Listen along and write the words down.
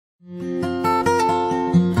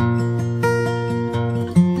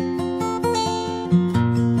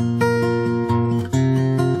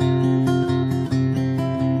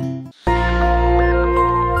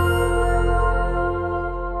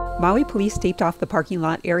police taped off the parking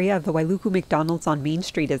lot area of the Wailuku McDonald's on Main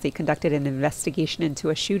Street as they conducted an investigation into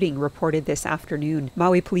a shooting reported this afternoon.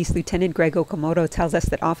 Maui Police Lieutenant Greg Okamoto tells us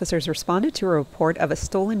that officers responded to a report of a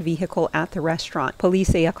stolen vehicle at the restaurant. Police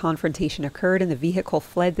say a confrontation occurred and the vehicle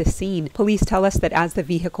fled the scene. Police tell us that as the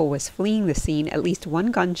vehicle was fleeing the scene, at least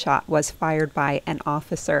one gunshot was fired by an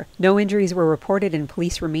officer. No injuries were reported and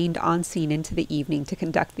police remained on scene into the evening to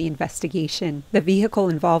conduct the investigation. The vehicle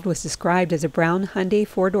involved was described as a brown Hyundai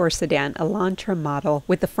four-door sedan Elantra model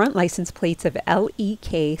with the front license plates of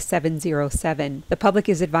LEK 707. The public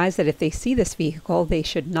is advised that if they see this vehicle, they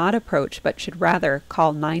should not approach but should rather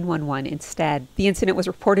call 911 instead. The incident was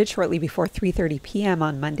reported shortly before 3:30 p.m.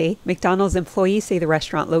 on Monday. McDonald's employees say the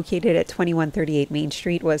restaurant located at 2138 Main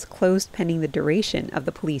Street was closed pending the duration of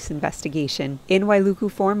the police investigation. In Wailuku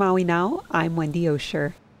for Maui Now, I'm Wendy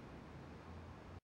Osher.